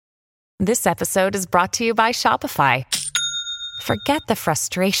This episode is brought to you by Shopify. Forget the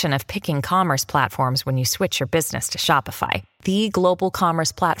frustration of picking commerce platforms when you switch your business to Shopify, the global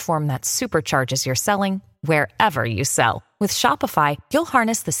commerce platform that supercharges your selling wherever you sell. With Shopify, you'll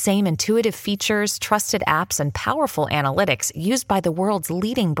harness the same intuitive features, trusted apps, and powerful analytics used by the world's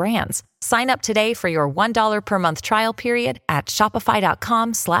leading brands. Sign up today for your $1 per month trial period at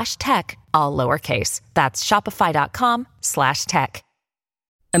shopify.com/tech, all lowercase. That's shopify.com/tech.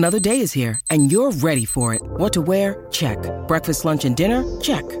 Another day is here, and you're ready for it. What to wear? Check. Breakfast, lunch, and dinner?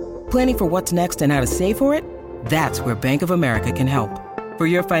 Check. Planning for what's next and how to save for it? That's where Bank of America can help. For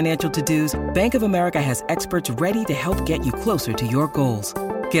your financial to-dos, Bank of America has experts ready to help get you closer to your goals.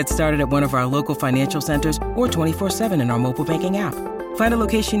 Get started at one of our local financial centers or 24/7 in our mobile banking app. Find a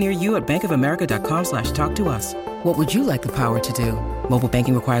location near you at bankofamerica.com/talktous. What would you like the power to do? Mobile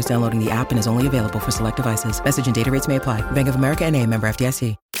banking requires downloading the app and is only available for select devices. Message and data rates may apply. Bank of America N.A., member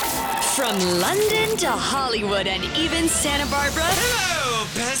FDIC. From London to Hollywood and even Santa Barbara. Hello,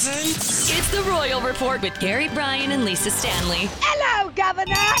 peasants. It's the Royal Report with Gary Bryan and Lisa Stanley. Hello,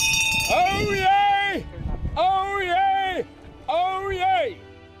 Governor. Oh, yay! Oh, yay! Oh, yay!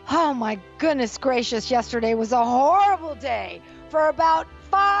 Oh, my goodness gracious. Yesterday was a horrible day. For about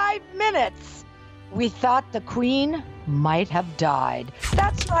 5 minutes, we thought the Queen might have died.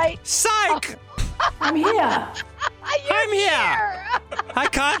 That's right. Psych! I'm here. I'm here. I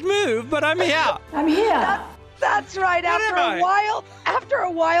can't move, but I'm here. I'm here. That's right. After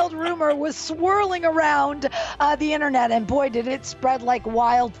a wild rumor was swirling around the internet, and boy, did it spread like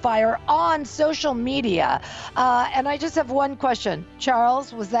wildfire on social media. And I just have one question.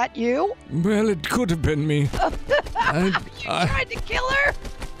 Charles, was that you? Well, it could have been me. You tried to kill her?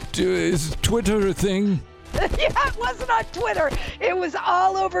 Is Twitter a thing? Yeah, it wasn't on Twitter. It was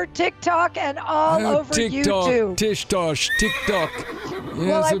all over TikTok and all over YouTube. TikTok. Well,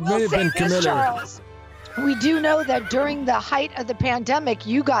 Yes, I it may will have say been this, Camilla. Charles. We do know that during the height of the pandemic,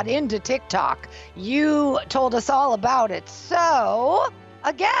 you got into TikTok. You told us all about it. So,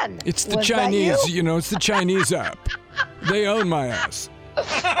 again, It's the was Chinese, that you? it's the Chinese app. They own my ass.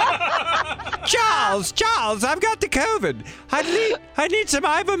 Charles, I've got the COVID. I need some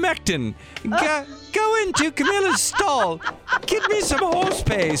ivermectin. Go into Camilla's stall. Get me some horse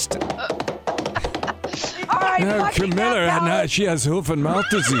paste. All right, No, Buckingham Camilla, Palace. she has hoof and mouth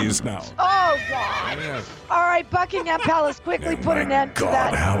disease now. Oh, God. Yeah. All right, Buckingham Palace quickly put an end to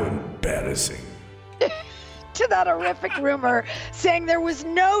that. how embarrassing. To that horrific rumor, saying there was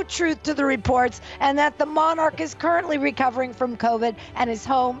no truth to the reports and that the monarch is currently recovering from COVID and is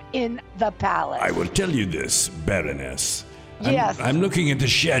home in the palace. I will tell you this, Baroness. Yes. I'm looking at the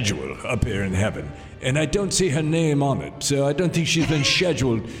schedule up here in heaven, and I don't see her name on it, so I don't think she's been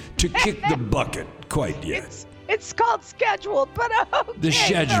scheduled to kick the bucket quite yet. It's called scheduled, but okay. The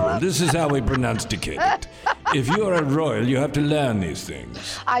schedule. Philip. This is how we pronosticate it. If you're a royal, you have to learn these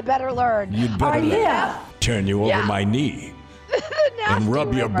things. I better learn. You'd better Are you- Yeah. turn you over Yeah. my knee The nasty and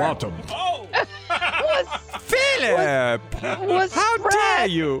rub your rumor bottom. was Philip! was How dare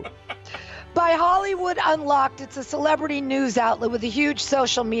spread you? by Hollywood Unlocked. It's a celebrity news outlet with a huge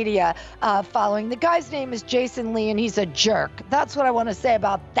social media following. The guy's name is Jason Lee, and he's a jerk. That's what I want to say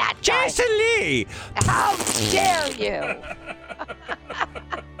about that guy. Jason Lee! How dare you?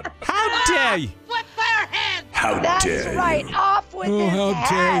 How dare you? How That's dare right. you? Off with Oh, his how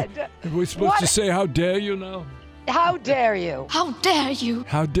head. dare you. Are we supposed to say how dare you now? How dare you? How dare you?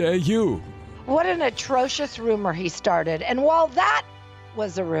 How dare you? What an atrocious rumor he started. And while that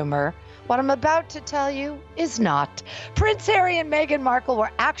was a rumor, what I'm about to tell you is not. Prince Harry and Meghan Markle were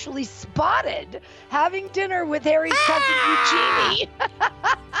actually spotted having dinner with Harry's cousin Eugenie.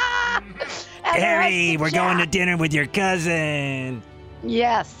 And her Harry, husband we're going to Jack. dinner with your cousin.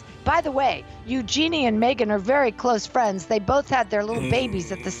 Yes. By the way, Eugenie and Meghan are very close friends. They both had their little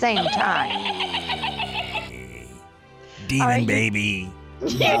babies at the same time. Demon All right, baby.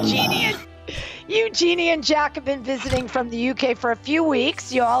 Eugenie and Jack have been visiting from the UK for a few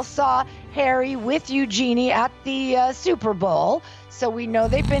weeks. You all saw Harry with Eugenie at the Super Bowl, so we know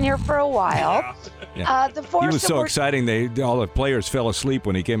they've been here for a while. Yeah. The He foursome was so were, exciting, all the players fell asleep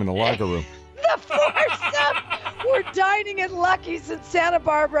when he came in the locker room. the foursome were dining at Lucky's in Santa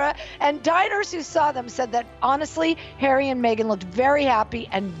Barbara, and diners who saw them said that, honestly, Harry and Meghan looked very happy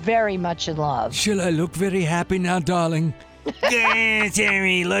and very much in love. Shall I look very happy now, darling? Yes,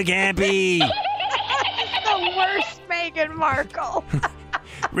 Harry, look happy. The worst Meghan Markle.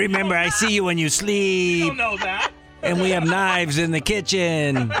 Remember, I see you when you sleep. don't know that. And we have knives in the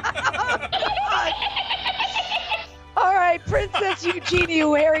kitchen. All right, Princess Eugenie,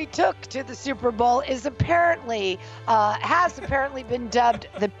 who Harry took to the Super Bowl, has apparently been dubbed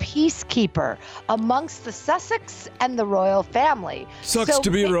the peacekeeper amongst the Sussex and the royal family. Sucks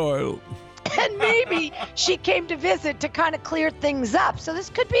to be royal. And maybe she came to visit to kind of clear things up. So this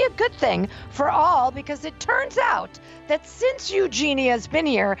could be a good thing for all, because it turns out that since Eugenie has been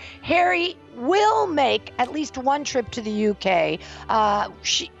here, Harry will make at least one trip to the UK.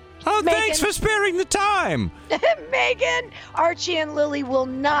 Thanks for sparing the time. Meghan, Archie, and Lily will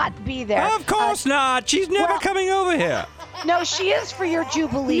not be there. Of course not. She's never coming over here. No, she is for your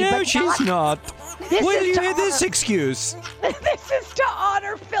Jubilee. No, but she's not. Will you hear this excuse? This is to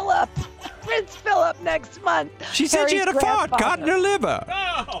honor Philip, Prince Philip, next month. She said she had a fart caught in her liver.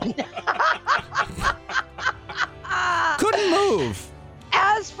 Couldn't move.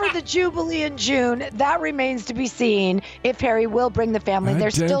 As for the Jubilee in June, that remains to be seen if Harry will bring the family.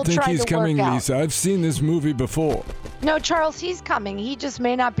 They're still trying to work out. I don't think he's coming, Lisa. I've seen this movie before. No, Charles, he's coming. He just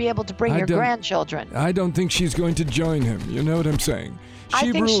may not be able to bring your grandchildren. I don't think she's going to join him. You know what I'm saying?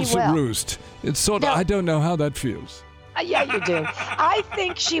 I think rules she will. the roost. It's sort of, I don't know how that feels. Yeah, you do. I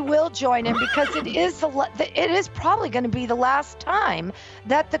think she will join him because it is probably going to be the last time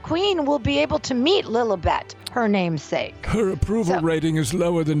that the Queen will be able to meet Lilibet, her namesake. Her approval rating is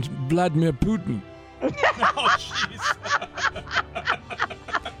lower than Vladimir Putin.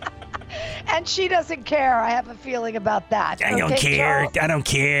 And she doesn't care. I have a feeling about that. I don't care. Charles? I don't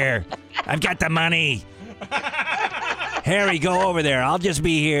care. I've got the money. Harry, go over there. I'll just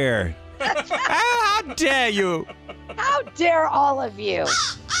be here. How dare you? How dare all of you?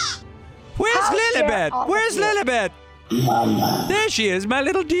 Where's Lilibet? Where's Lilibet? There she is, my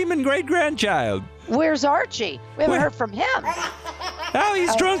little demon great-grandchild. Where's Archie? We haven't heard from him. Oh,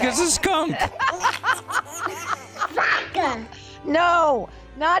 he's drunk as a skunk. Vodka. No,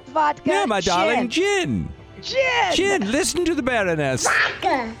 not vodka. Yeah, my darling, gin. Gin. Gin, listen to the Baroness.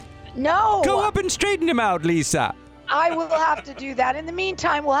 Vodka. No. Go up and straighten him out, Lisa. I will have to do that. In the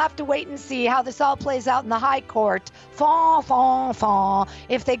meantime, we'll have to wait and see how this all plays out in the High Court.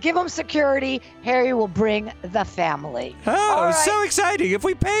 If they give him security, Harry will bring the family. Oh, right. So exciting. If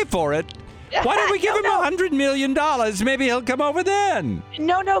we pay for it, why don't we give him $100 million? Maybe he'll come over then.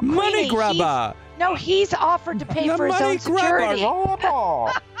 No, Queenie. Money grubber. He's offered to pay for his own security. All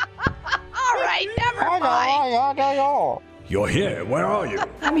right, never mind. You're here. Where are you?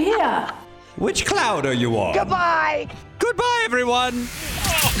 I'm here. Which cloud are you on? Goodbye. Goodbye, everyone.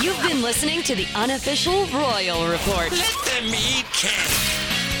 You've been listening to the unofficial Royal Report. Let them eat cake.